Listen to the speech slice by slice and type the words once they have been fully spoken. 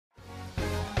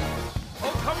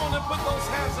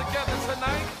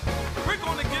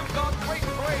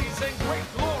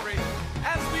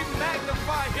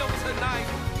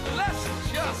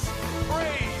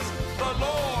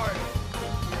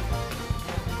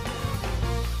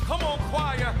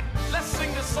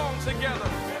song together.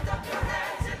 Lift up your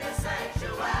hands in the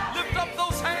sanctuary. Lift up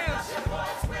those hands. Your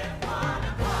voice with one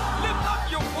accord. Lift up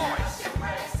your voice. Give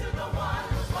praise to the one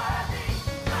who's worthy.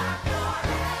 Clap your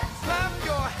hands. Clap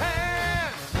your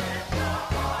hands. Lift your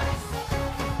voice.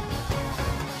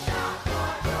 Shout for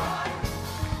joy.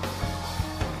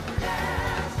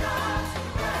 Let's just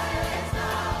praise the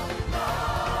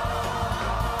Lord.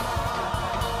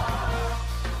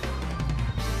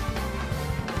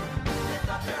 Lift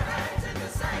up your hands in the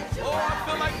sanctuary. Oh, I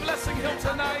feel like blessing him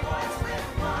tonight.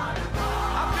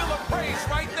 I feel a praise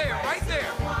right there, right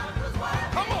there.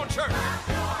 Come on, church.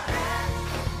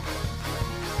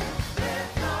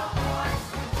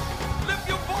 Lift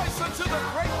your voice unto the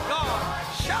great God.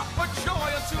 Shout for joy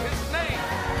unto his name.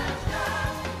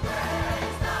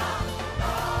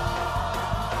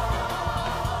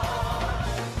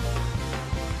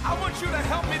 I want you to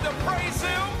help me to praise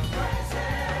him.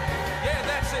 Yeah,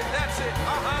 that's it, that's it.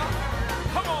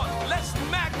 Come on, let's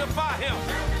magnify him.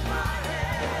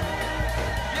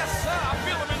 Yes, sir, I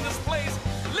feel him in this place.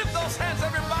 Lift those hands,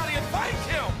 everybody, and thank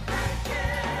him.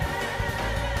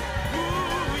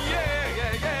 Ooh, yeah,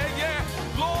 yeah, yeah, yeah.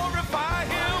 Glorify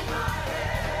him.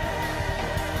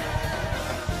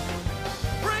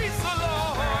 Praise the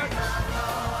Lord.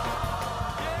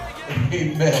 Yeah, yeah.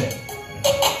 Amen.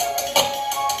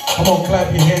 Come on, clap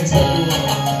your hands, everyone.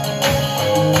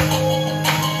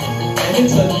 And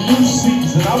it's a new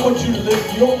season. I want you to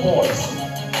lift your voice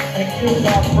and give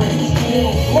God praise, give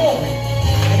him glory,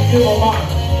 and give him honor.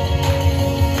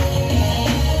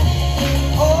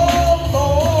 Oh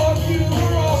Lord, you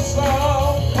are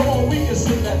awesome. Come on, we can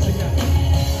sing that together.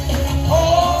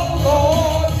 Oh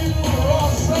Lord, you are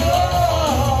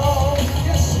awesome.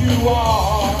 Yes, you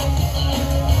are.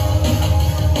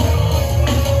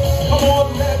 Come on,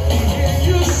 let me hear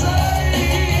you say,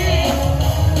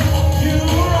 you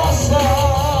are awesome.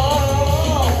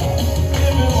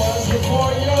 If it wasn't for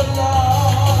your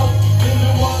love, if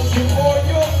it wasn't for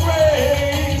your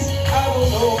grace, I don't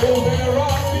know where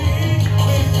I'd be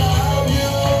without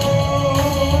you.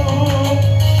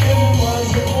 If it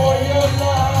wasn't for your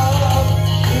love,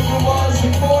 if it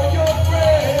wasn't for your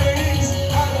grace,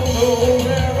 I don't know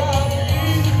where I'd be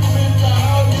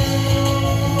without you.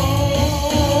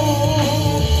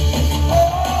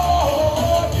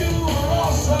 Oh, you are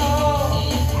awesome.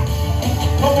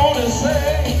 Come on and say,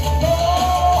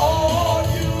 Lord,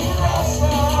 you are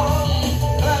awesome.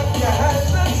 Clap your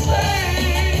hands and say,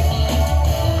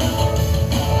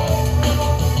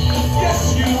 yes,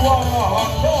 you are,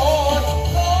 Lord.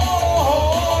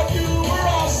 Lord, you are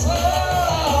awesome.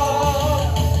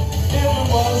 If it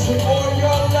wasn't for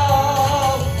your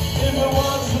love, if it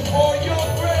wasn't for your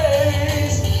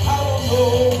grace, I don't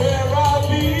know where I'd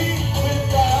be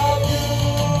without you.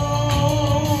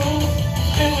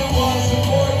 If it wasn't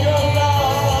for your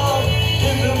love,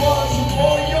 if it wasn't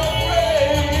for your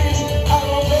grace, I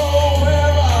don't know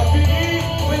where I'd be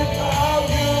without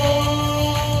you.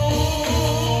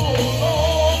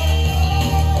 Lord.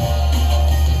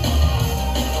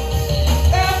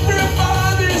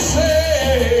 Everybody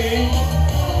say,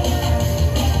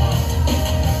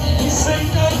 we sing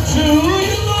unto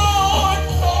you, Lord.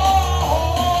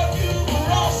 Lord, you are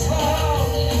awesome.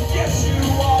 Yes, you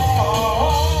are.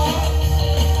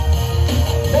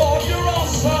 Lord, you're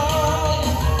awesome.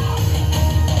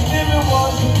 If it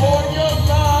wasn't for your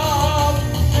love,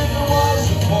 if it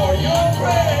wasn't for your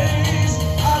grace,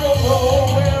 I don't know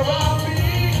where I'd be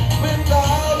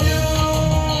without you.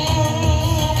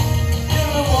 If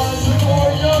it wasn't for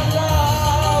your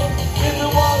love, if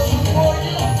it wasn't for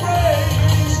your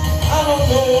grace, I don't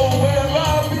know where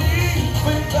I'd be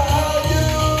without you.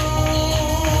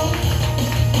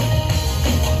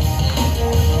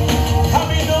 How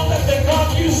many know that the God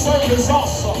you serve is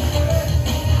awesome?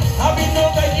 How many know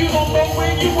that you don't know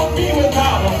where you would be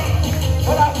without him?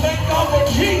 But I thank God for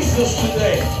Jesus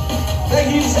today, that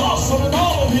he's awesome in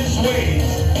all of his ways.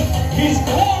 He's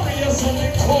glorious and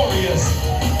victorious.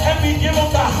 And we give him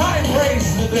the high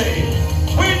praise today.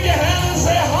 Wave your hand and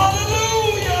say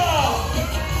hallelujah.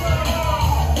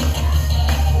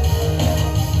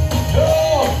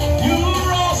 Oh,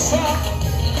 you're awesome.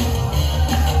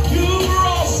 You're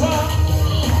awesome.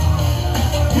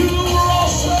 You're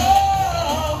awesome.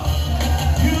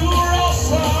 You're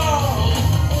awesome.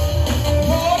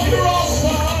 Lord, you're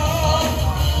awesome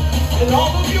in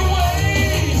all of your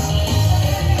ways.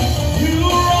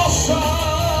 You're awesome.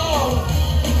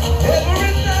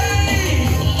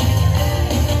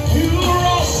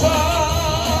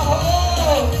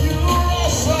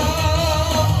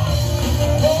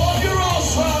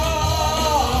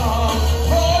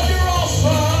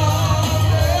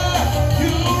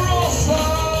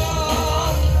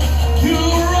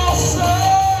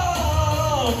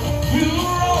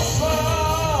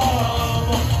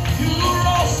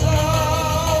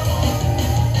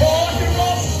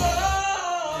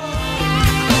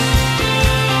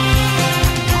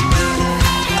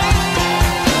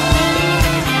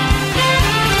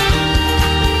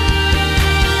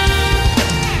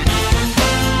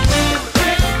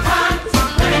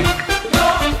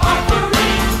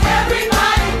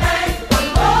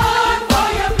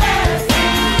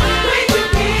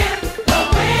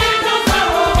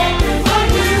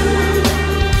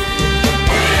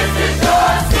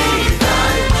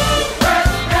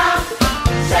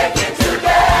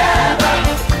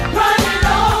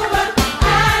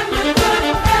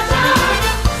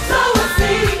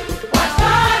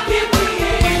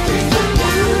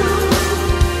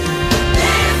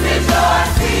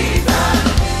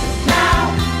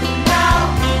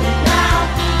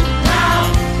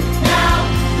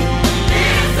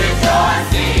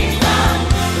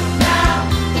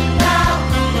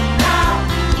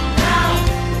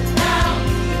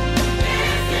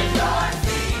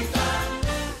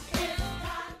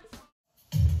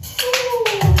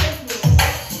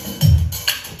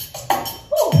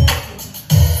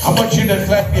 want you to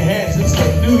clap your hands. It's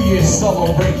a New Year's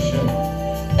celebration.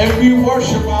 And we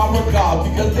worship our God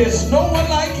because there's no one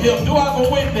like him. Do I have a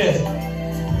witness?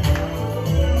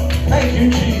 Thank you,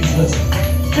 Jesus.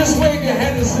 Just wave your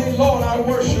hand and say, Lord, I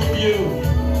worship you.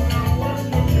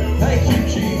 Thank you,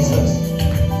 Jesus.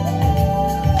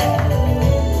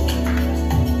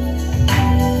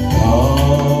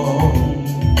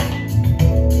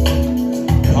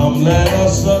 Come, let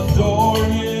us adore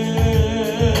him.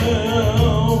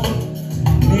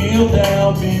 Kneel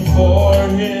down before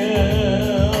him.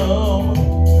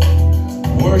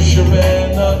 Worship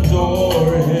and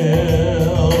adore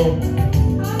him.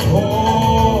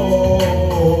 Oh,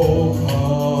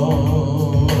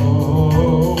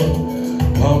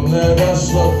 come, let us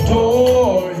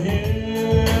adore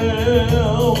him.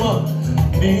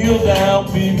 Kneel down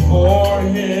before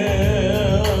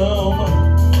him.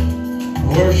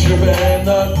 Worship and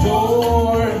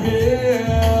adore him.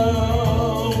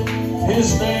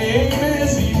 His name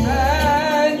is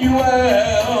Emmanuel.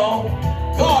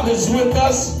 God is with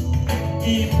us.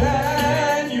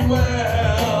 Emmanuel.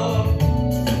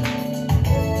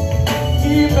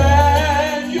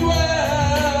 Emmanuel.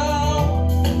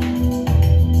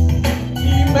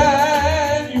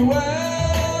 Emmanuel.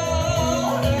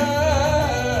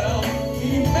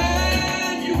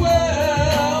 Emmanuel.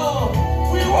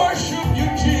 We worship you,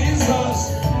 Jesus.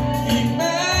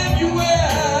 Emmanuel.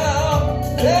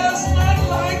 There's none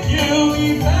like you,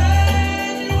 Emmanuel.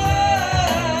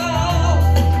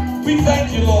 We thank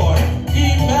you, Lord.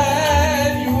 Emmanuel.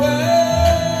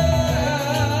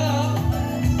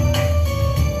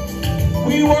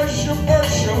 We worship,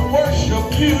 worship, worship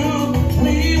you.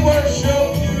 We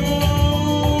worship you.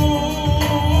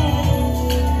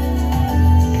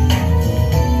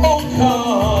 Oh,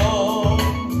 come.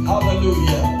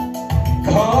 Hallelujah.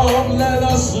 Come, let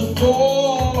us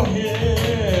adore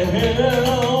him.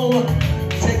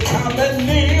 Take time and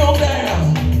kneel down.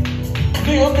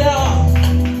 Kneel down.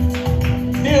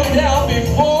 Kneel down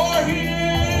before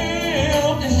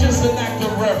him. It's just an act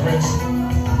of reverence.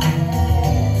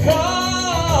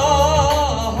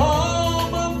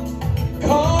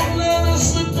 Come, let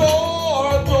us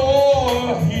adore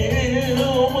him.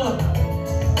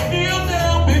 Kneel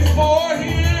down before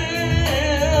him.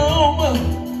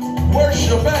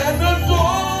 Worship and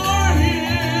adore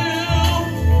him.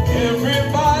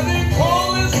 Everybody call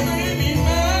his name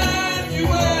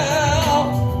Emmanuel.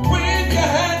 Wave your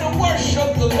hand and worship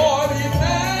the Lord.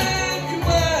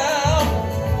 Emmanuel.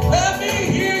 Let me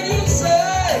hear you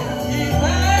say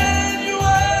Emmanuel.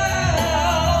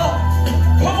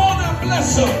 Come on and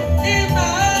bless him.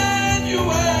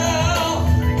 Emmanuel.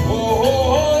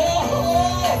 Oh,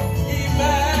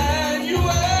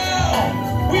 Emmanuel.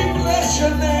 We bless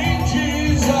your name,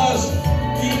 Jesus.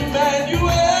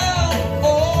 Emmanuel.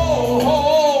 Oh.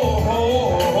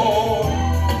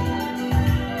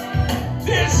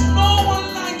 There's no one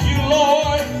like you,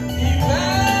 Lord.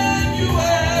 Emmanuel.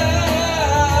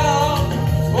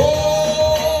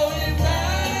 Oh,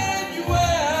 Emmanuel.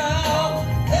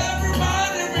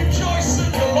 Everybody rejoice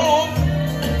in the Lord.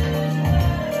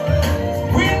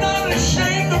 We're not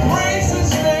ashamed to praise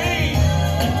his name.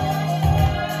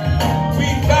 We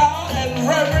bow and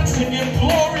reverence and give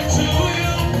glory to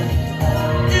you.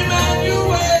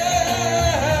 Emmanuel.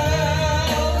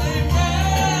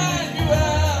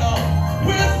 Emmanuel.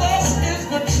 With us is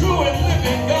the true and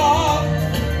living God.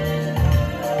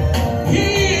 He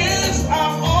is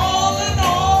our all in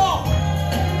all.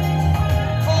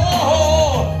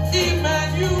 Oh,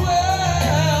 Emmanuel.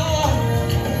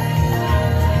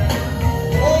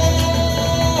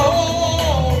 Oh,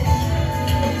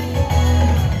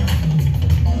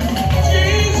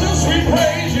 Jesus, we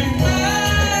praise you,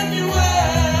 Emmanuel.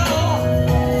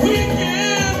 We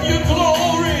give you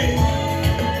glory.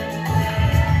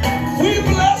 We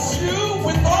bless you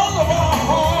with all of our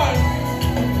heart.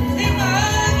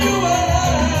 Emmanuel.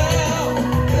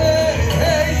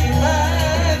 Hey,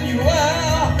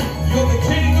 Emmanuel. You're the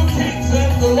King of Kings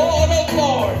and the Lord of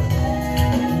Lords.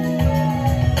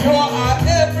 You're our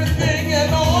everything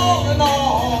and all in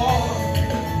all.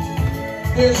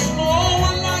 There's no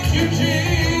one like you,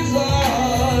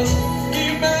 Jesus.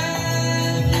 Emmanuel.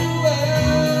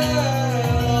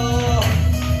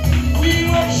 We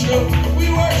worship, we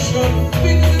worship,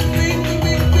 we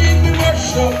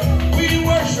worship, we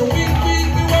worship, we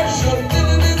worship,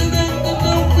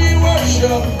 we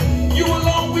worship. You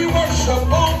alone we worship,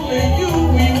 only you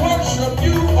we worship.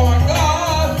 You are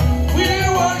God. We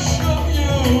worship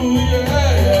you,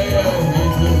 yeah.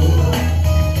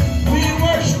 We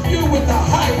worship you with a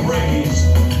high praise,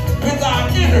 with our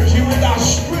energy, with our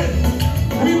strength.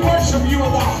 We worship you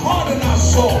with our heart and our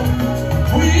soul.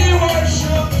 We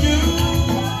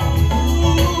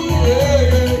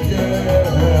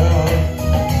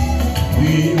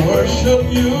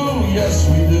Yes,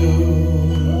 we do.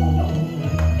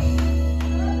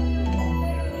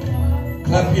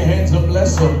 Clap your hands and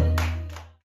bless them.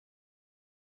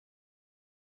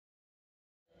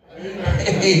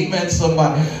 Amen,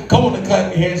 somebody. Come on and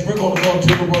clap your hands. We're going to go to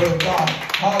the word of God.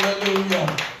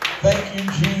 Hallelujah. Thank you,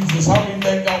 Jesus. How many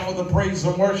thank God for the praise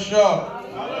and worship?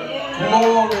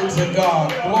 Glory to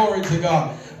God. Glory to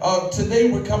God.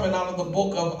 Today we're coming out of the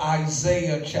book of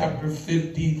Isaiah chapter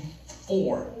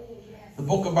 54. The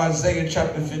book of Isaiah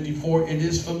chapter 54. It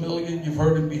is familiar. You've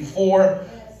heard it before.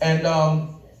 And I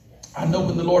know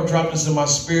when the Lord dropped this in my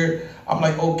spirit, I'm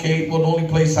like, okay, well, the only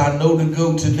place I know to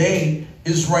go today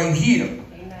is right here.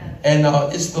 Amen. And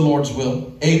it's the Lord's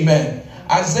will. Amen.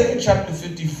 Isaiah chapter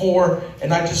 54.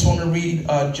 And I just want to read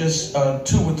just 2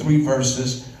 or 3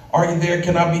 verses. Are you there?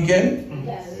 Can I begin?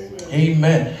 Yes.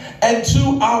 Amen. And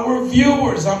to our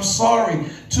viewers,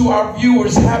 to our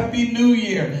viewers, Happy New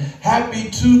Year.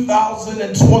 Happy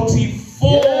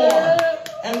 2024. Yeah.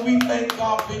 And we thank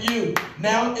God for you.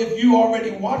 Now, if you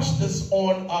already watched this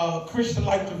on Christian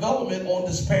Life Development on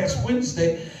this past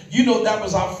Wednesday, you know that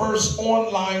was our first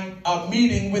online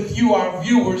meeting with you, our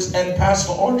viewers, and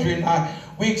Pastor Audrey and I.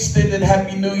 We extended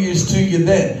Happy New Year's to you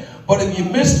then. But if you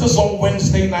missed us on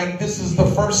Wednesday night, this is the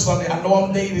first Sunday. I know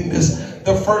I'm dating this.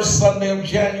 The first Sunday of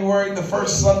January, the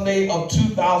first Sunday of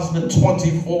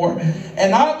 2024.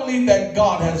 And I believe that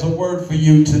God has a word for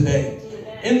you today.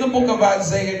 In the book of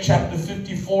Isaiah chapter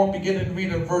 54, beginning to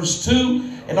read at verse 2.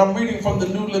 And I'm reading from the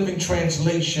New Living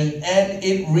Translation. And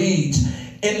it reads,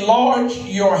 enlarge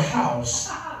your house,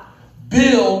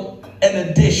 build an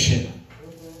addition,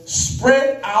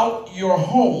 spread out your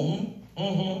home,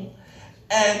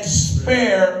 and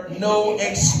spare no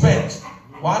expense.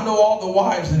 Well, I know all the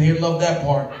wives in here love that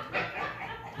part.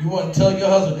 You want to tell your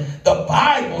husband, the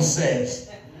Bible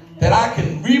says that I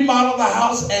can remodel the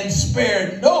house and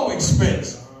spare no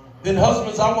expense. Then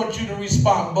husbands, I want you to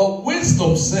respond. But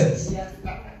wisdom says,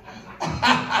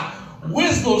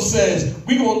 wisdom says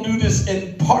we're going to do this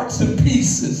in parts and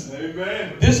pieces.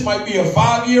 Amen. This might be a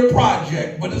 5-year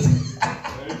project, but it's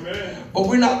Amen. But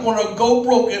we're not going to go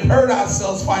broke and hurt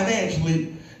ourselves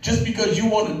financially just because you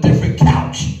want a different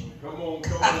couch. Come on,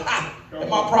 come on.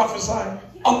 Am I prophesying?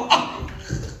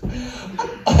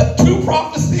 2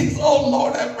 prophecies. Oh,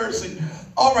 Lord have mercy.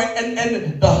 All right.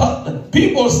 And the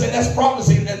people say that's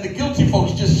prophecy, and the guilty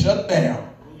folks just shut down.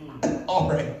 All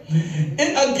right.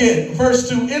 Again, verse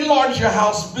 2, enlarge your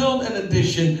house, build an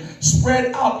addition,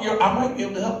 spread out your... I might be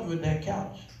able to help you with that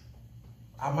couch.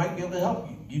 I might be able to help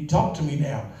you. You talk to me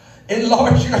now.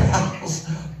 Enlarge your house,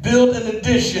 build an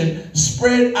addition,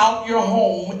 spread out your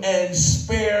home, and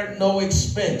spare no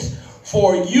expense.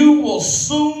 For you will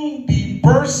soon be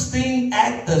bursting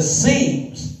at the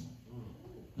seams.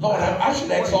 Lord, I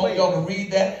should ask all of y'all to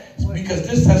read that, because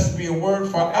this has to be a word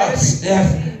for us.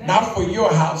 Not for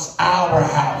your house, our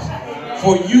house.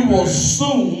 For you will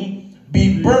soon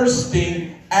be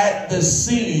bursting at the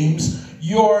seams.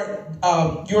 Your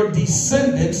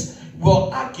descendants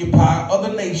will occupy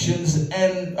other nations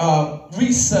and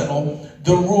resettle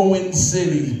the ruined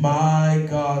cities. My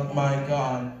God, my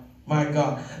God, my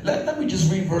God. Let me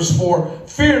just read verse 4.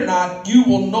 Fear not, you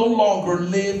will no longer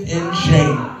live in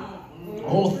shame.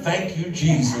 Oh, thank you,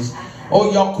 Jesus.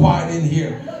 Oh, y'all quiet in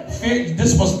here. Fear,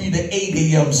 this must be the 8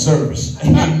 a.m. service.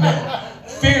 Amen.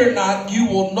 Fear not, you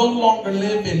will no longer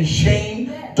live in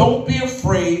shame. Don't be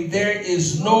afraid. There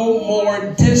is no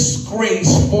more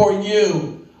disgrace for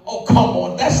you. Oh, come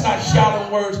on. That's not shouting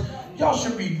words. Y'all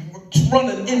should be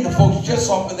running into folks just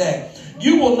off of that.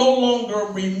 You will no longer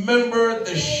remember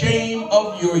the shame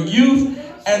of your youth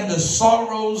and the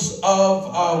sorrows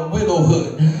of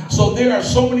widowhood. So there are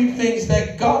so many things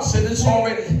that God said it's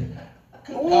already...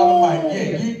 God Almighty.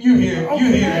 Yeah, you hear it.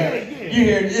 You hear it. You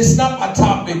hear it. It's not my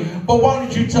topic. But why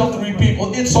don't you tell 3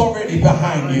 people it's already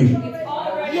behind you?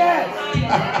 Yes.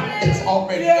 It's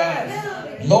already done.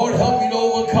 Lord, help me to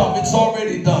overcome. It's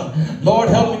already done. Lord,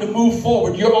 help me to move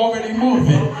forward. You're already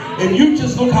moving. And you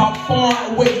just look how far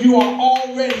away you are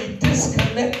already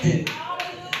disconnected.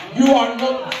 You are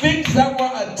no things that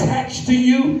were attached to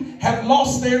you have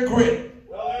lost their grip.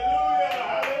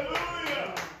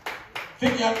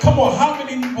 Come on, how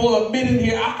many will admit in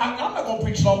here? I'm not going to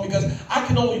preach long because I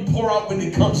can only pour out when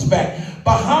it comes back.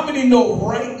 But how many know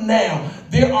right now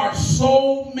there are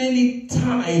so many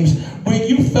times when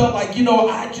you felt like,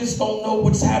 I just don't know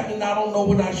what's happening. I don't know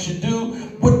what I should do,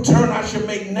 what turn I should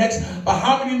make next. But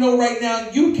how many know right now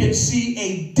you can see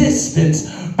a distance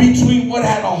between what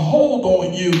had a hold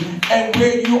on you and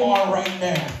where you are right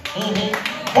now?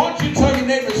 Why don't you tell your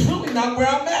neighbor, it's really not where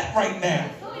I'm at right now.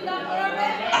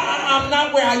 I'm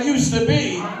not where I used to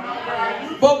be.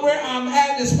 But where I'm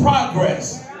at is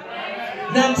progress.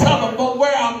 Now tell them, but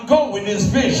where I'm going is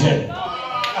vision.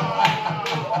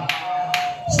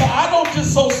 So I don't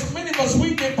just, so many of us,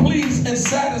 we get pleased and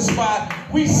satisfied.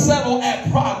 We settle at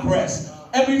progress.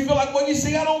 And we feel like, well, you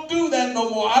see, I don't do that no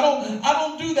more. I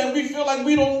don't do that. We feel like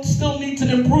we don't still need to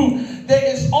improve. There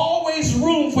is always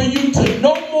room for you to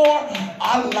know more.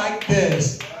 I like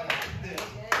this.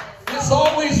 There's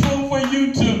always room for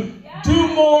you to do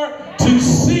more, to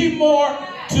see more,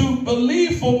 to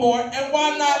believe for more, and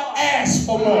why not ask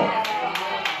for more?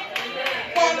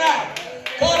 Why not?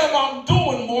 God, if I'm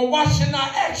doing more, why shouldn't I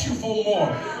ask you for more?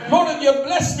 Lord, if you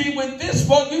blessed me with this,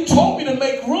 but you told me to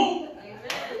make room.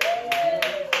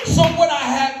 So what I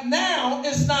have now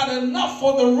is not enough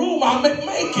for the room I'm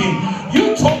making.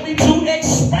 You told me to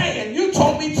expand. You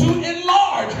told me to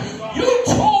enlarge. You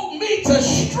told me to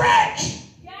stretch.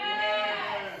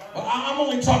 But I'm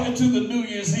only talking to the New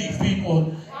Year's Eve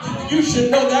people. You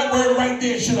should know that word right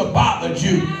there should have bothered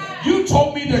you. You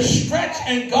told me to stretch,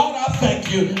 and God, I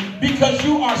thank you because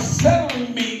you are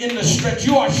settling me in the stretch.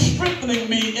 You are strengthening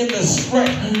me in the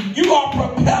stretch. You are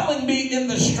propelling me in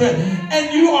the stretch,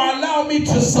 and you are allowing me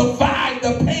to survive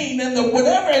the pain and the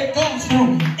whatever it goes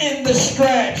through in the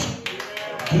stretch.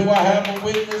 Do I have a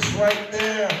witness right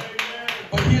there?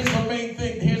 But here's the main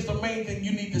thing. Here's the main thing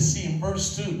you need to see in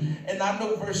verse 2. And I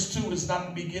know verse 2 is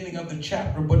not the beginning of the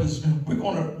chapter, but we're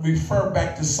going to refer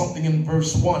back to something in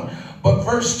verse 1. But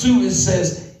verse 2, it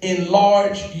says,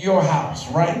 enlarge your house,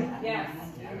 right? Yes.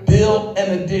 Build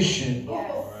an addition.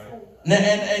 Yes. Now,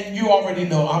 and you already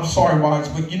know, I'm sorry, wives,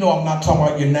 but you know I'm not talking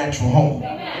about your natural home.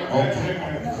 Okay.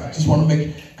 I just want to make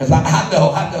it, because I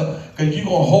know, because you're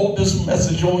going to hold this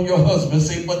message on your husband and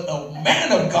say, but the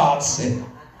man of God said.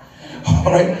 All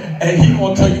right, and he's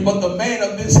going to tell you, but the man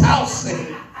of this house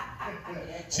said.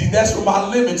 See, that's where my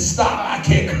limits stop. I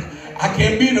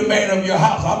can't be the man of your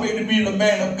house. I mean to be the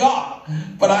man of God,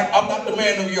 but I'm not the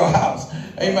man of your house.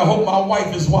 Amen. I hope my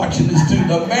wife is watching this too.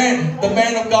 The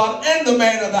man of God and the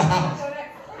man of the house.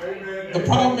 The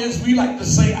problem is we like to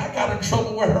say, I got in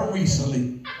trouble with her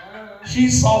recently.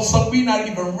 She saw something we're not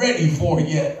even ready for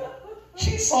yet.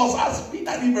 She saw, I said, we're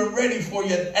not even ready for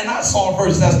you. And I saw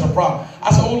first, that's the problem.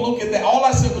 I said, oh, look at that. All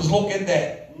I said was, look at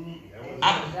that.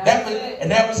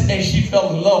 And she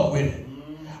fell in love with it.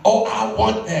 Oh, I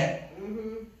want that.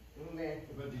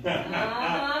 And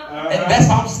that's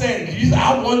how I'm standing. She said,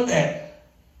 I want that.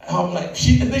 And I'm like,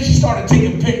 and then she started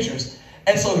taking pictures.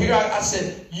 And so here I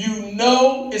said, you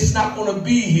know it's not going to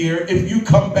be here if you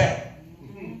come back.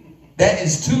 That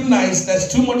is too nice.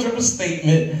 That's too much of a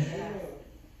statement.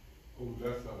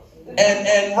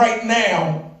 And right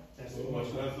now,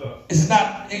 it's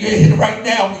not right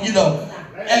now, you know.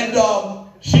 And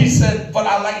she said, but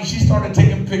I like it. She started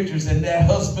taking pictures, and that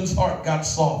husband's heart got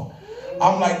soft.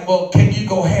 I'm like, well, can you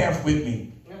go half with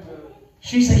me?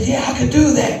 She said, yeah, I could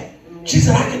do that. She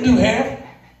said, I can do half.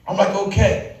 I'm like,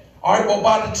 okay. All right, well,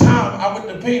 by the time I went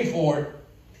to pay for it,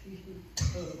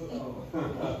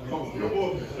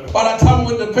 by the time I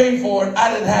went to pay for it,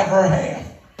 I didn't have her half.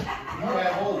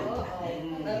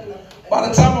 By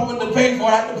the time I went to pay for it,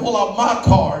 I had to pull out my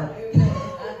card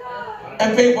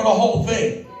and pay for the whole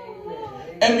thing.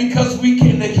 And because we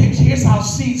can, here's how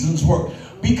seasons work.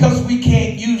 Because we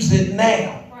can't use it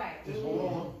now.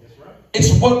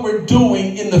 It's what we're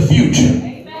doing in the future.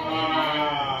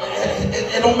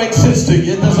 It don't make sense to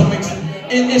you. It doesn't make sense.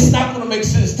 It's not going to make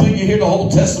sense till you hear the whole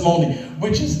testimony,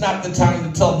 which is not the time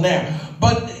to tell now.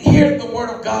 But here the word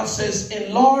of God says,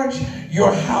 enlarge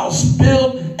your house,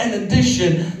 build an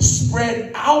addition,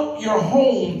 spread out your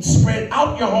home,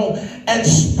 and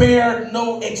spare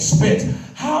no expense.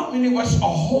 How many of us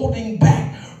are holding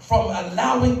back from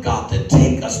allowing God to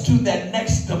take us to that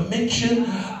next dimension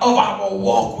of our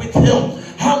walk with him?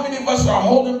 How many of us are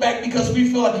holding back because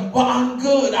we feel like, well, I'm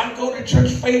good. I go to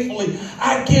church faithfully.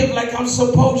 I give like I'm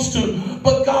supposed to.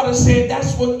 But God is saying,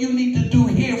 that's what you need to do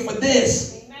here for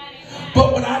this.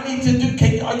 But what I need to do,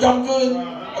 are y'all good?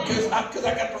 Okay, because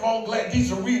I got the wrong glass. These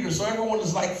are readers, so everyone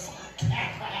is like, fuck.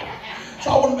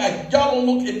 So I want to back. Y'all don't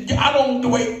look at, I don't look the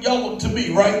way y'all look to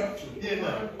me, right?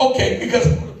 Okay, because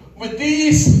with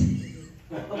these,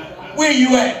 where you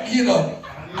at? You know,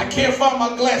 I can't find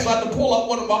my glass, so I have to pull out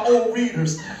one of my old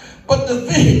readers. But the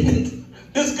thing,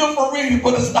 it's good for reading,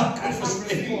 but it's not good for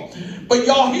speaking. But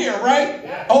y'all here,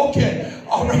 right? Okay,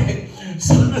 all right.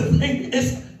 So the thing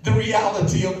is the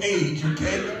reality of age,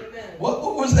 okay?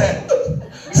 What was that?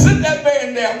 Sit that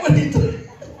man down. What he doing?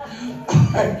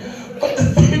 All right. But the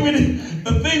thing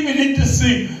we need to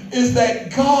see is is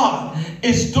that God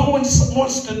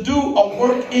wants to do a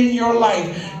work in your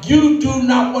life. You do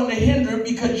not want to hinder it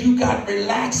because you got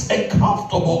relaxed and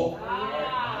comfortable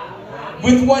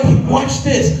with what he, watch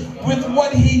this, with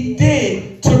what he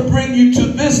did to bring you to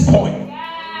this point.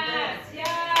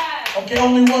 Okay,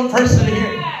 only one person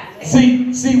here.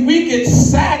 See, we get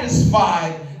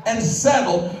satisfied and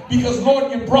settled because,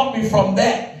 Lord, you brought me from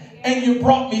that and you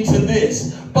brought me to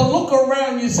this. But look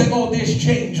around you and say, oh, there's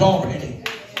change already.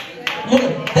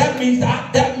 Look, that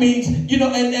means, you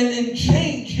know, and in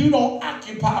change, you don't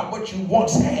occupy what you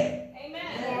once had.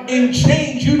 In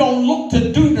change, you don't look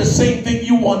to do the same thing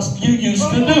you used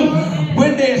to do.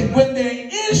 When there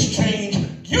is change,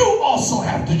 you also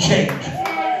have to change.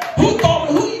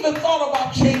 Who even thought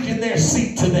about changing their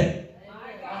seat today?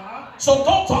 So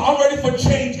don't talk, I'm ready for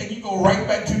change, and you go right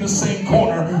back to the same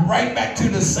corner, right back to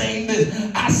the same this.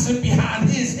 I sit behind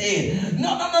his head.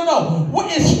 No.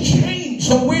 What is change?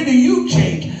 So where do you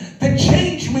change? The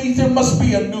change means there must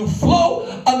be a new flow,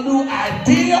 a new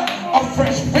idea, a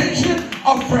fresh vision,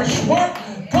 a fresh work.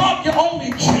 God, you're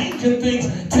only changing things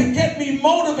to get me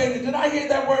motivated. Did I hear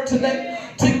that word today?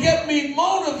 To get me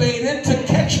motivated to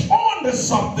catch on to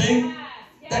something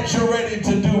that you're ready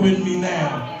to do in me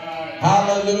now.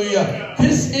 Hallelujah.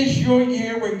 This is your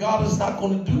year where God is not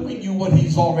going to do in you what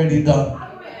he's already done.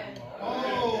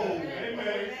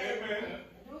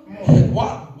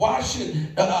 Why should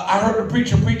I heard a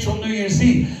preacher preach on New Year's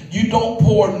Eve? You don't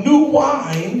pour new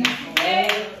wine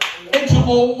into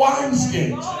old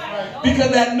wineskins,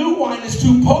 because that new wine is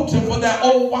too potent for that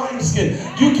old wineskin.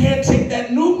 You can't take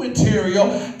that new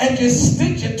material and just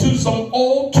stitch it to some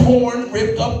old, torn,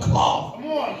 ripped up cloth,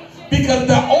 because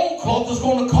the old cloth is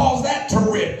going to cause that to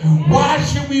rip. Why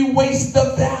should we waste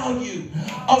the value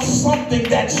of something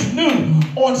that's new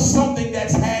on something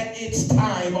that's had its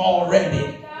time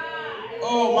already?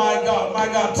 Oh my God, my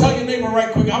God. Tell your neighbor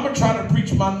right quick. I'm going to try to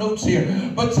preach my notes here.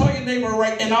 But tell your neighbor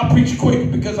right, and I'll preach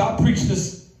quick because I'll preach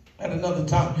this at another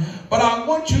time. But I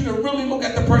want you to really look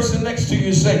at the person next to you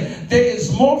and say, there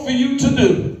is more for you to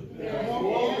do.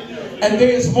 And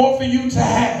there is more for you to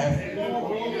have.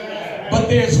 But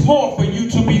there's more for you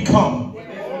to become.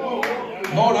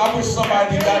 Lord, I wish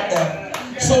somebody got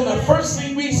that. So the first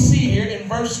thing we see here in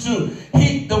verse 2,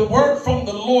 the word from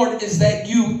the Lord is that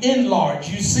you enlarge.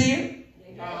 You see it?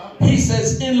 He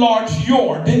says enlarge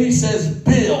your. Then he says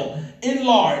build.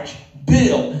 Enlarge.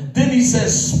 Build. Then he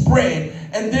says spread.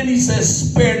 And then he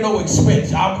says spare no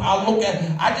expense.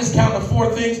 I just counted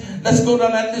 4 things. Let's go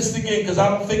down that list again because I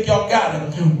don't think y'all got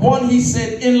it. 1, he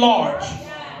said enlarge.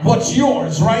 What's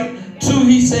yours, right? 2,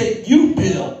 he said you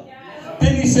build.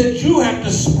 Then he said you have to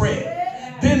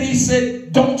spread. Then he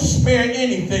said don't spare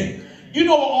anything. You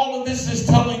know what all of this is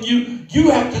telling you? You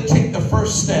have to take the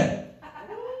first step.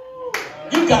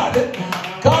 You got it.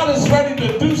 God is ready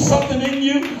to do something in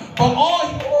you. But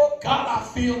God, I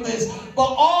feel this. But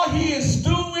all he is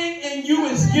doing in you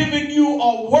is giving you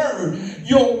a word.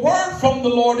 Your word from the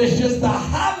Lord is just a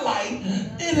highlight.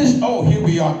 It is, here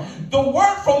we are. The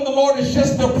word from the Lord is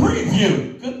just a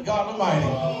preview. Good God Almighty.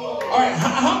 All right,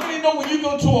 how many know when you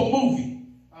go to a movie?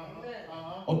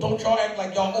 Oh, don't y'all act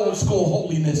like y'all old school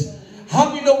holiness. How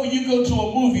many know when you go to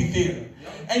a movie theater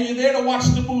and you're there to watch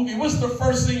the movie, what's the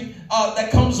first thing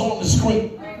that comes on the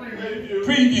screen?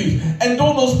 Previews. And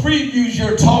during those previews,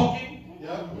 you're talking.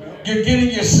 You're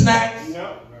getting your snacks.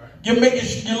 You're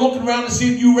looking around to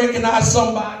see if you recognize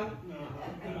somebody.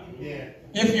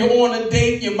 If you're on a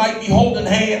date, you might be holding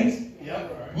hands.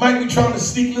 You might be trying to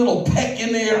sneak a little peck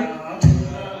in there.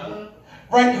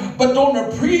 Right? But during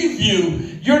the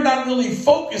preview, you're not really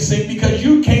focusing because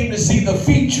you came to see the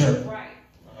feature.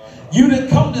 You didn't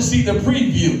come to see the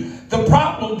preview. The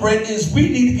problem, Brent, is we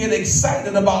need to get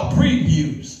excited about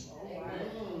previews.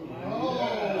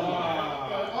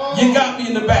 You got me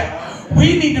in the back.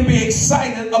 We need to be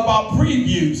excited about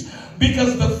previews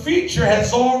because the feature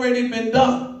has already been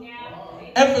done.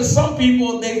 And for some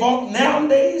people,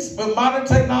 nowadays, with modern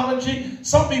technology,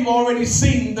 some people already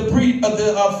seen the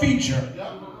feature.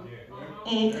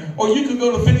 Or you could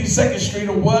go to 52nd Street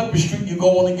or whatever street you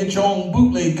go on and get your own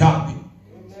bootleg copy.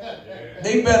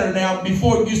 They better now.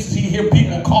 Before you used to hear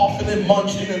people coughing and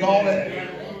munching and all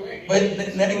that. But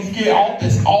now you get all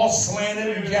this all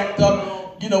slanted and jacked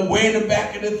up, way in the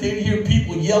back of the theater, hear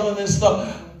people yelling and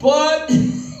stuff. But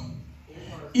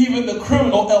even the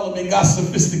criminal element got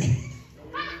sophisticated.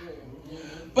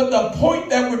 But the point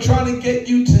that we're trying to get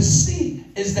you to see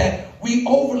is that we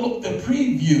overlook the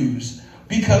previews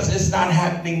because it's not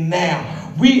happening now.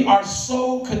 We are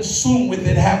so consumed with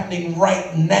it happening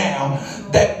right now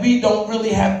that we don't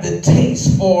really have the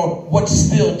taste for what's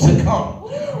still to come.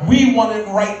 We want it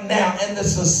right now. And the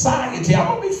society, I'm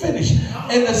going to be finished.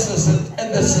 And the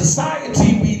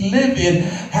society we live in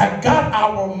have got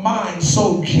our minds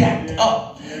so jacked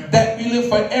up that we live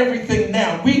for everything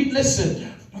now. We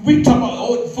talk about,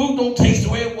 oh, food don't taste the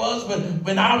way it was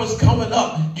when I was coming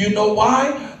up. You know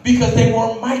why? Because they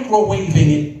were microwaving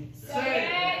it.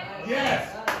 Yes.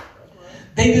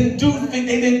 They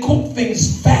didn't cook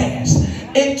things fast.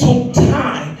 It took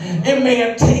time. It may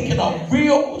have taken a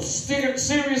real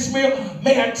serious meal,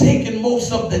 may have taken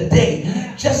most of the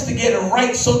day just to get it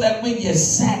right so that when you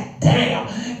sat down,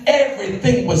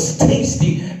 everything was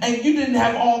tasty and you didn't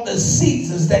have all the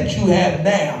seasons that you have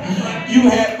now. You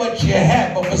had what you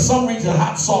had, but for some reason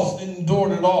hot sauce didn't do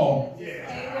it at all.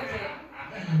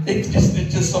 It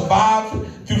just survived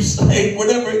through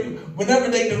whenever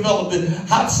they developed it.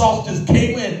 Hot sauce just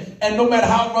came in, and no matter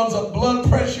how it runs up blood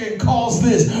pressure and cause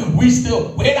this, we still,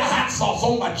 where the hot sauce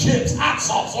on my chips? Hot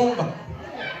sauce on my...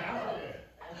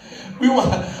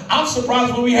 I'm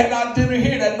surprised when we had our dinner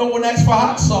here that no one asked for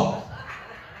hot sauce.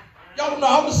 Y'all don't know,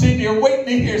 I was sitting there waiting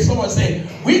to hear someone say,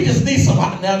 we just need some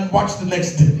hot. Now watch the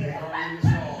next dinner.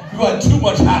 You got too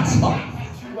much hot sauce.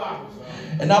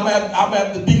 And I'm gonna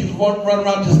have the deacons run around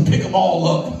and just pick them all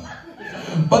up.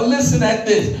 But listen at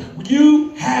this.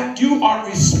 You are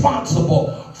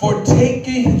responsible for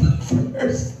taking the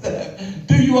first step.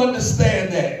 Do you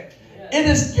understand that?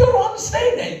 You don't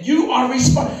understand that. You are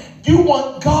responsible. You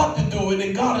want God to do it,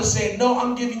 and God is saying, no,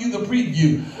 I'm giving you the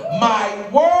preview. My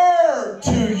word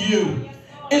to you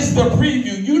is the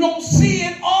preview. You don't see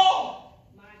it all.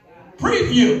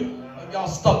 Preview. Y'all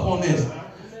stuck on this.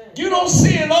 You don't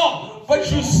see it all,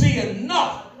 but you see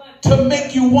enough to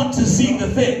make you want to see the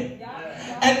thing.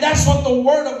 And that's what the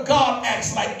word of God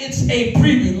acts like. It's a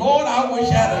preview. Lord, I wish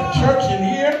I had a church in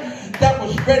here that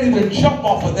was ready to jump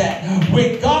off of that.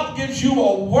 When God gives you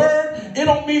a word, it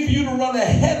don't mean for you to run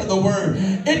ahead of the word.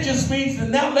 It just means that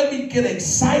now let me get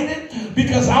excited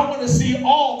because I want to see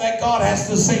all that God has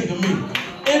to say to me.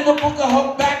 In the book of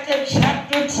Habakkuk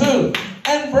chapter 2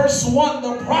 and verse 1,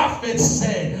 the prophet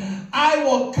said, I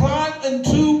will climb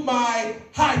into my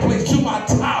high place, to my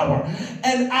tower,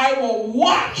 and I will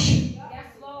watch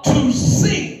to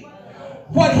see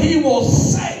what he will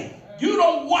say. You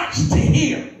don't watch to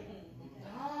hear.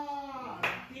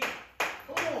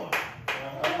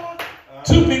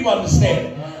 Two people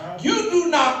understand. You do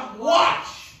not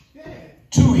watch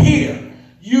to hear.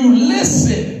 You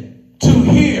listen to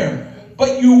hear,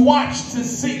 but you watch to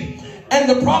see. And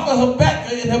the prophet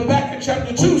Habakkuk in Habakkuk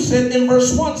chapter 2 said in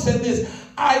verse 1 said this,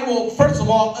 I will first of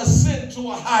all ascend to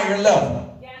a higher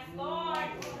level. Yes, Lord.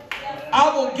 Yes.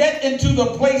 I will get into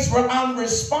the place where I'm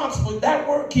responsible. That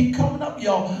word keep coming up,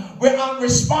 y'all. Where I'm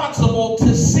responsible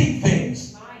to see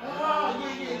things.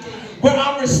 Where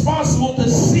I'm responsible to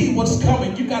see what's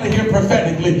coming. You got to hear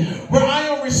prophetically. Where I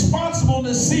am responsible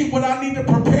to see what I need to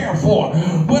prepare for.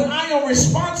 When I am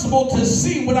responsible to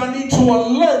see what I need to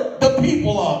alert the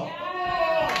people of.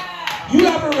 You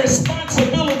have a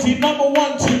responsibility, number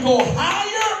one, to go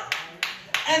higher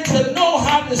and to know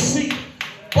how to see.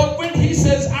 But when he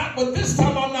says, but this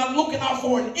time I'm not looking out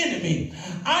for an enemy.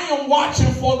 I am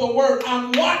watching for the word.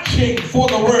 I'm watching for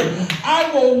the word. I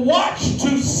will watch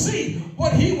to see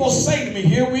what he will say to me.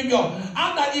 Here we go.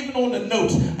 I'm not even on the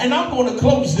notes, and I'm going to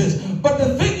close this. But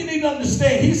the thing you need to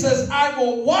understand, he says, I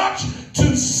will watch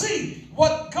to see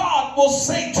what God will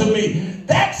say to me.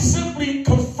 That simply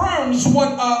confirms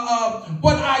what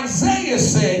Isaiah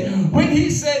said when he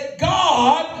said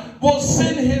God will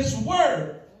send his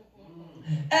word.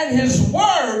 And his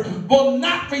word will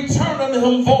not return unto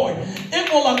him void. It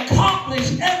will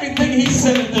accomplish everything he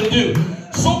sent it to do.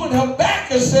 So when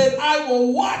Habakkuk said, I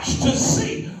will watch to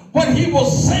see what he will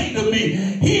say to me,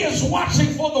 he is watching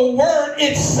for the word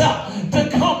itself to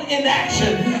come in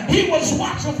action. He was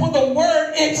watching for the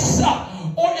word itself.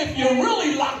 Or if you're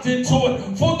really locked into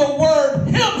it, for the word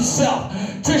himself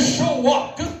to show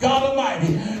up. Good God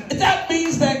Almighty. That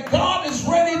means that God is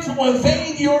ready to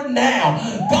invade your now.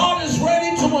 God is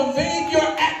ready to invade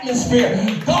your atmosphere.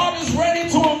 God is ready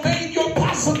to invade your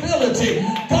possibility.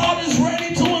 God is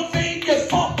ready to invade your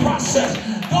thought process.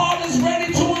 God is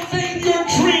ready to invade your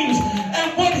dreams.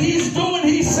 And what he's doing,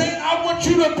 he's saying, I want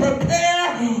you to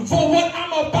prepare for what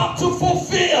I'm about to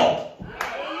fulfill.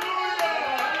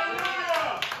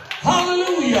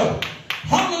 Hallelujah.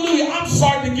 Hallelujah. I'm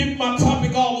sorry to get my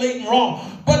topic all late and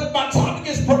wrong, but my topic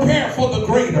is prepare for the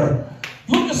greater.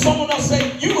 Look at someone else,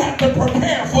 say, you have to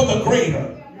prepare for the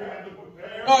greater.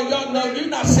 y'all know you're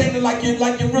not saying it like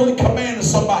you're really commanding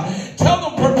somebody. Tell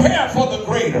them prepare for the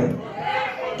greater.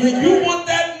 You want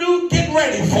that new, get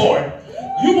ready for it.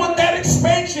 You want that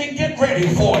expansion, get ready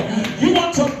for it. You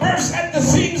want to burst at the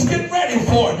seams, get ready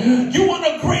for it. You want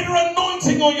a greater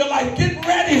anointing on your life, get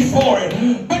ready for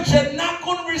it. But you're not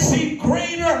going to receive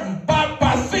greater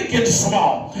by thinking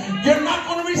small. You're not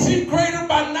going to receive greater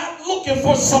by not looking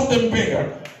for something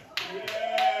bigger.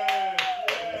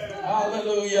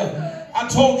 Hallelujah. I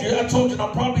told you, and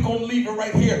I'm probably going to leave it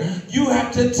right here. You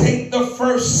have to take the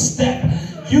first step.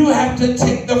 You have to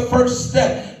take the first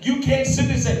step. You can't sit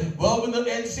and say, well,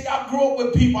 and see, I grew up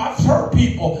with people. I've heard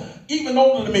people, even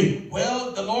older than me.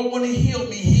 Well, the Lord want to heal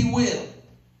me, he will.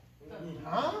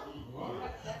 Huh?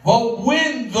 Well,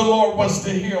 when the Lord wants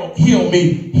to heal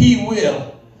me, he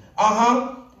will.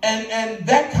 And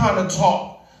that kind of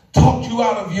talked you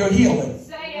out of your healing.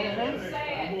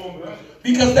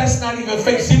 Because that's not even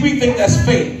faith. See, we think that's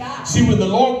faith. See, when the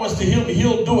Lord wants to heal me,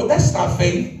 he'll do it. That's not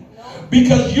faith.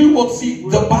 Because you will see,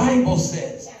 the Bible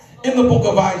says, in the book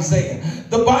of Isaiah,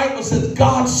 the Bible says,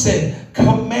 God said,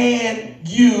 command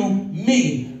you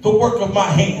me the work of my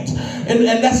hands. And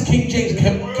that's King James,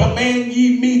 command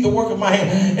ye me the work of my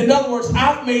hands. In other words,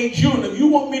 I've made you, and if you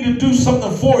want me to do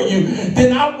something for you,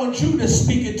 then I want you to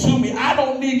speak it to me. I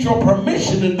don't need your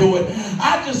permission to do it.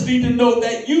 I just need to know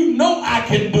that you know I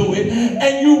can do it,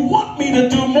 and you want me to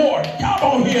do more. Y'all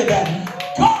don't hear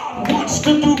that. God wants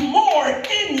to do more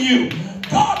in you.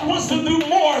 God wants to do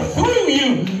more through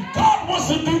you. God wants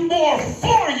to do more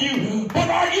for you. But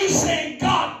are you saying,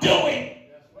 God, do it?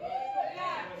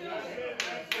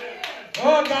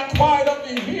 Oh, I got quiet up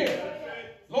in here.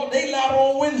 Lord, they loud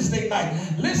on Wednesday night.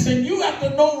 Listen, you have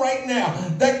to know right now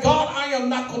that God, I am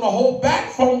not going to hold back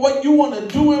from what you want to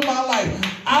do in my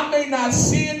life. I may not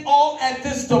see it all at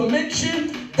this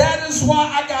dimension. That is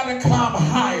why I got to climb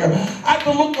higher. I have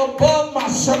to look above my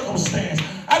circumstance.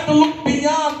 I have to look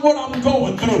beyond what I'm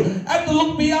going through. I have to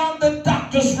look beyond the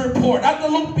doctor's report. I have to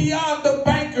look beyond the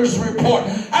banker's report.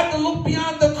 I have to look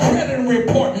beyond the credit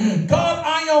report. God,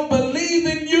 I am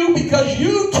believing you because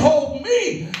you told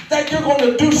me that you're going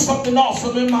to do something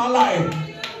awesome in my life.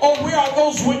 Oh, where are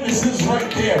those witnesses right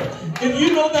there? If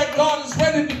you know that God is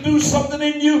ready to do something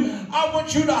in you, I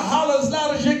want you to holler as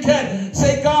loud as you can.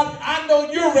 Say, God, I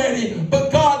know you're ready, but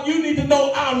God, you need to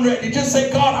know I'm ready. Just say,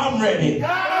 God, I'm ready.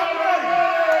 God, I'm ready.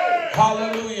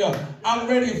 Hallelujah. I'm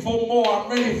ready for more.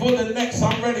 I'm ready for the next.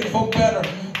 I'm ready for better.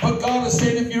 But God is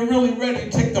saying, if you're really ready,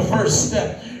 take the first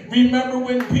step. Remember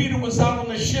when Peter was out on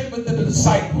the ship with the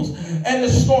disciples and the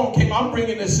storm came. I'm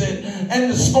bringing this in.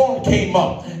 And the storm came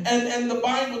up. And the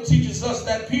Bible teaches us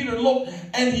that Peter looked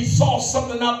and he saw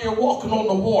something out there walking on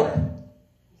the water.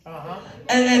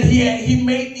 And he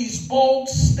made these bold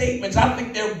statements. I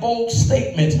think they're bold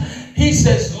statements. He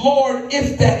says, Lord,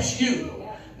 if that's you.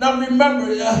 Now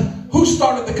remember, who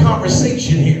started the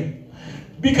conversation here?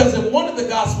 Because in one of the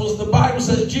Gospels, the Bible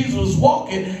says Jesus was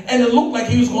walking and it looked like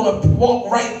he was going to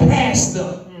walk right past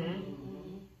them.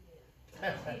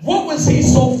 What was he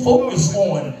so focused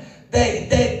on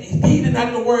that he didn't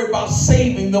have to worry about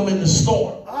saving them in the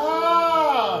storm?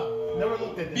 Never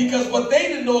looked at that. Because what they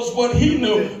didn't know is what he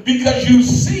knew. Because you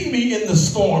see me in the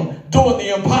storm doing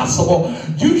the impossible,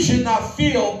 you should not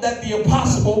feel that the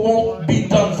impossible won't be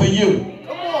done for you.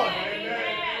 Come on.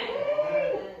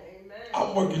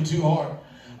 I'm working too hard.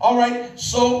 All right,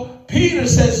 so Peter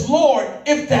says, Lord,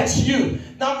 if that's you.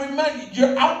 Now remember,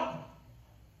 you're out.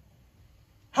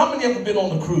 How many ever been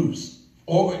on a cruise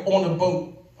or on a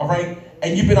boat, all right?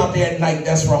 And you've been out there at night.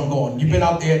 That's where I'm going. You've been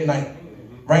out there at night,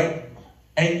 right?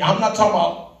 And I'm not talking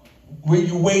about where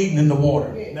you're wading in the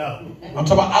water. No. I'm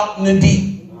talking about out in the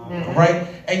deep, right?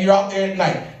 And you're out there at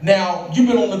night. Now, you've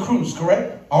been on the cruise,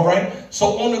 correct? All right?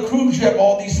 So on the cruise, you have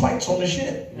all these lights on the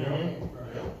ship.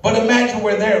 But imagine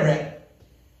where they're at.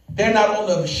 They're not on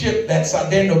the ship that's out.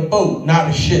 They're in a boat, not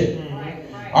a ship.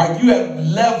 All right, you have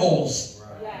levels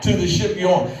to the ship you're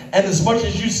on. And as much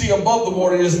as you see above the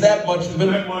water, there's that much.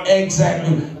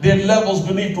 Exactly. There are levels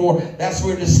beneath the water. That's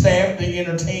where the staff, the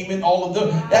entertainment, all of them.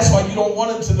 That's why you don't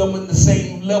run into them in the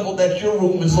same level that your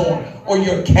room is on. Or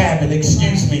your cabin,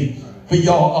 excuse me, for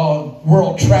y'all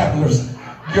world travelers.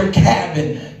 Your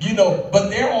cabin, you know.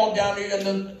 But they're all down here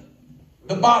in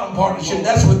the bottom part of the ship.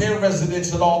 That's where their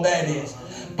residence and all that is.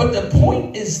 But the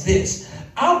point is this.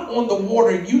 Out on the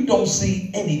water, you don't see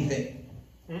anything.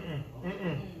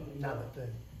 Not a thing.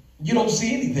 You don't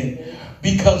see anything.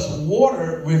 Because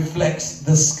water reflects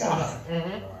the sky.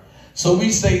 So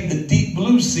we say the deep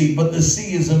blue sea, but the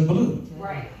sea isn't blue.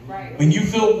 Right. When you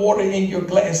fill water in your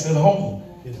glass at home,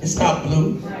 it's not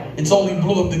blue. It's only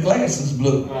blue if the glass is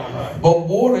blue. But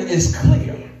water is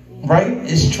clear. right?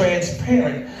 It's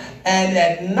transparent. And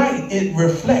at night, it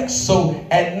reflects. So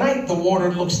at night, the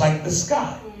water looks like the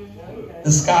sky.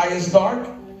 The sky is dark.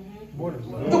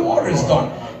 The water is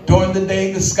dark. During the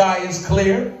day, the sky is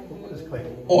clear.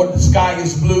 Or the sky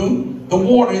is blue. The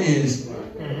water is.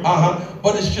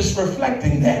 But it's just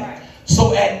reflecting that.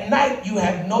 So at night, you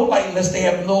have no light unless they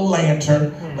have a little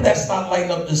lantern. But that's not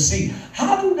lighting up the sea.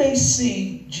 How do they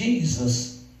see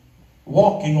Jesus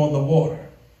walking on the water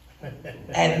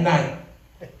at night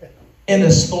in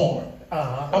a storm?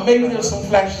 Now maybe there's some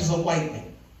flashes of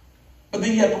lightning. But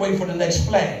then you have to wait for the next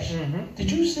flash.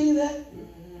 Did you see that?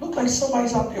 Looked like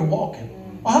somebody's out there walking.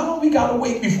 Well, how long we got to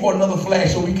wait before another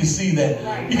flash so we can see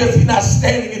that? Because he's not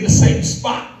standing in the same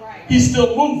spot. He's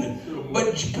still moving.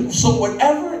 But so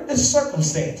whatever the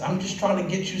circumstance, I'm just trying to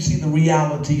get you to see the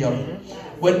reality of it.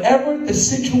 Whatever the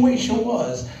situation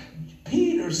was,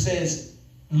 Peter says,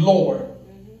 Lord.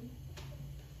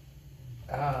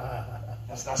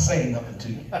 That's not saying nothing to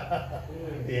you.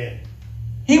 Yeah.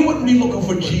 He wouldn't be looking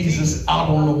for Jesus out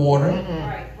on the water,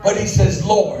 but he says,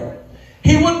 Lord.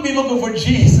 He wouldn't be looking for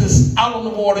Jesus out on the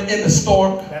water in the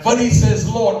storm, but he says,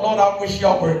 Lord, I wish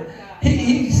y'all were.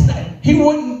 He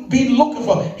wouldn't be looking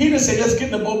for. He didn't say, let's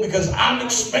get in the boat because I'm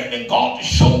expecting God to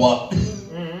show up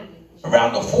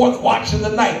around the fourth watch of the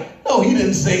night. No, he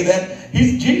didn't say that.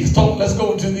 Jesus told him, let's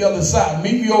go to the other side.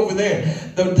 Meet me over there.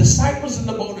 The disciples in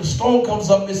the boat, the storm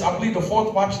comes up. It's, I believe, the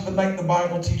fourth watch of the night, the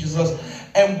Bible teaches us.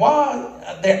 And while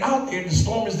they're out there, the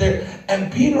storm is there.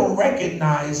 And Peter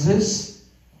recognizes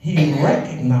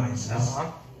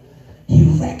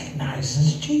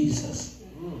Jesus.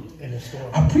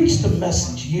 I preached a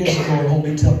message years ago at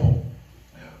Holy Temple,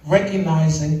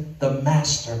 recognizing the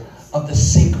master of the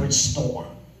sacred storm.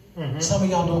 Some of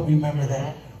y'all don't remember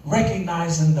that.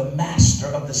 Recognizing the master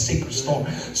of the sacred storm.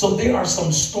 So there are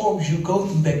some storms you go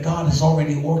through that God has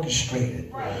already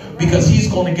orchestrated, because he's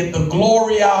going to get the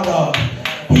glory out of.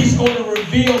 He's going to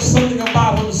reveal something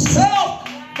about himself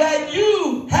that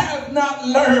you have not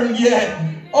learned yet.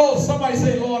 Oh, somebody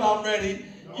say, Lord, I'm ready.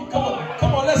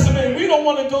 Come on, listen, man. We don't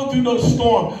want to go through no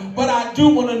storm, but I do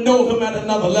want to know him at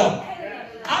another level.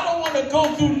 I don't want to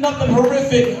go through nothing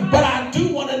horrific, but I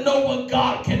do want to know what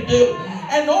God can do.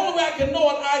 And the only way I can know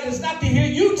it is not to hear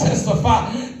you testify.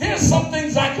 There's some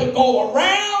things I could go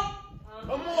around.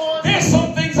 There's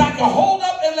some things I can hold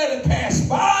up and let it pass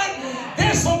by.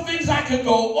 There's some things I could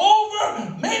go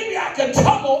over. Maybe I could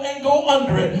tumble and go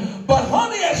under it. But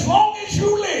honey, as long as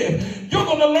you live, you're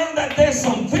going to learn that there's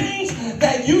some things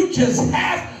that you just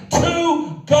have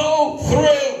to go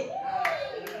through.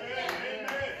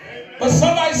 But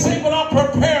somebody say, but I'm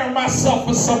preparing myself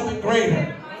for something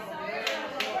greater.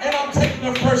 And I'm taking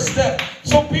the first step.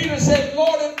 So Peter said,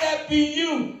 Lord, if that be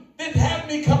you, then have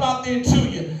me come out there to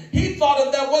you. He thought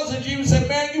if that wasn't you, he said,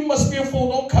 man, you must be a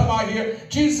fool. Don't come out here.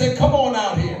 Jesus said, come on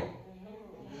out here.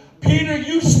 Peter,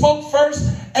 you spoke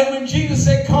first. And when Jesus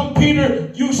said, come,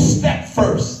 Peter, you stepped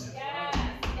first.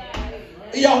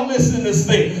 Y'all missing this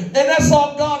thing. And that's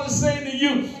all God is saying to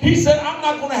you. He said, I'm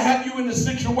not going to have you in a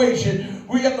situation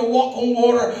where you have to walk on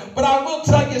water, but I will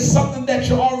tell you something that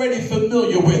you're already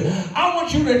familiar with. I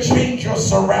want you to change your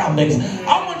surroundings.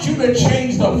 I want you to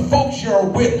change the folks you're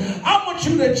with. I want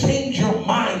you to change your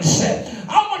mindset.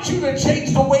 I want you to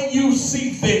change the way you see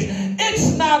things.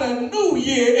 It's not a new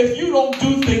year if you don't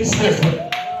do things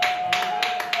different.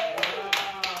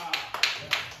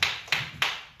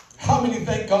 How many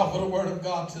thank God for the word of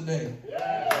God today?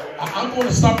 I'm going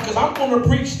to stop because I'm going to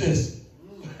preach this.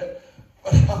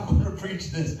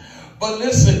 But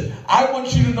listen, I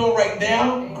want you to know right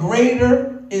now,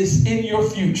 greater is in your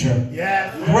future.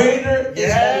 Yes. Greater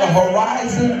is on the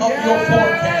horizon of your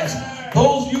forecast.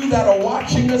 Those of you that are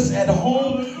watching us at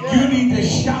home, you need to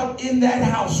shout in that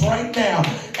house right now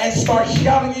and start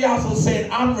shouting in your house and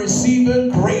saying, I'm receiving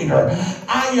greater.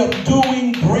 I am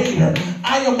doing greater.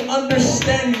 I am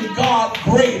understanding God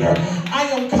greater. I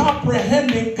am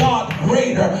comprehending God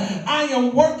greater. I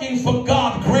am working for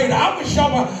God greater. I wish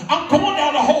y'all were, I'm going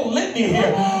down the whole litany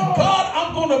here. God,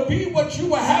 I'm going to be what you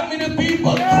would have me to be,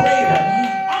 but greater.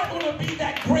 I'm going to be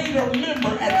that greater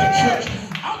member at the church.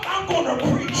 I'm going to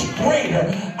preach greater.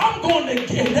 I'm going to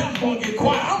give. That's going to get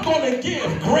quiet. I'm going to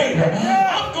give greater.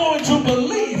 I'm going to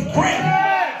believe greater.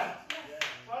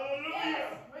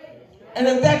 And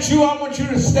if that's you, I want you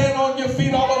to stand on your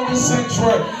feet all over the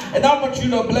sanctuary. And I want you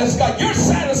to bless God. You're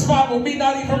satisfied with me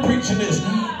not even preaching this.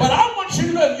 But I want you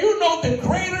to know, if you know that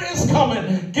greater is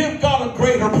coming, give God a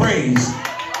greater praise.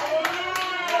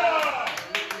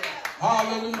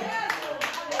 Hallelujah.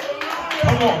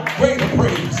 Come on, greater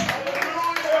praise.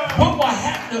 What will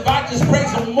happen if I just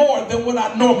praise him more than what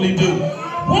I normally do?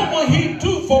 What will will he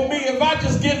do for me if I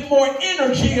just get more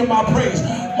energy in my praise,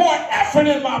 more effort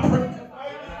in my praise?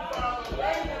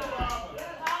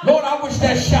 Lord, I wish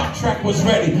that shout track was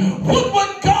ready. What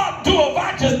would God do if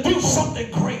I just do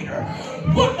something greater?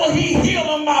 What will he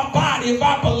heal in my body if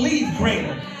I believe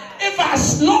greater? If I,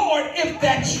 Lord, if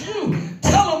that's you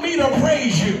telling me to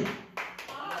praise you,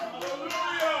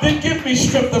 then give me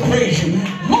strength to praise you.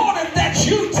 Lord, if that's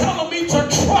you telling me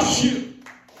to trust you,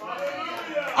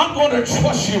 I'm going to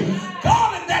trust you.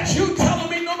 God, if that's you telling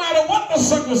me no matter what the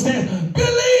circumstance,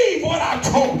 believe what I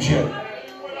told you,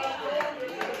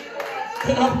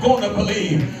 then I'm going to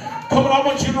believe. Come on, I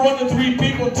want you to run to 3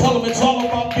 people and tell them it's all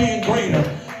about being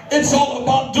greater. It's all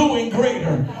about doing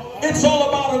greater. It's all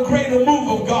about a greater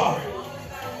move of God.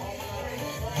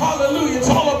 Hallelujah. It's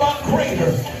all about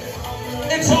greater.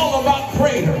 It's all about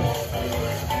greater.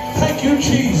 Thank you,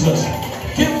 Jesus.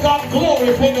 Give God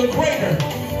glory for the greater.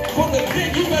 For the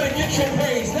big, you better get your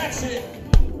praise. That's it.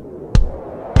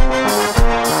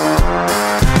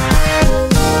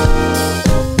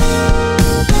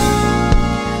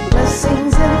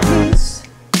 Blessings and peace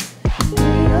be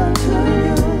unto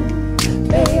you.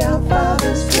 May our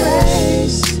Father's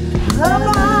praise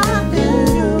abide.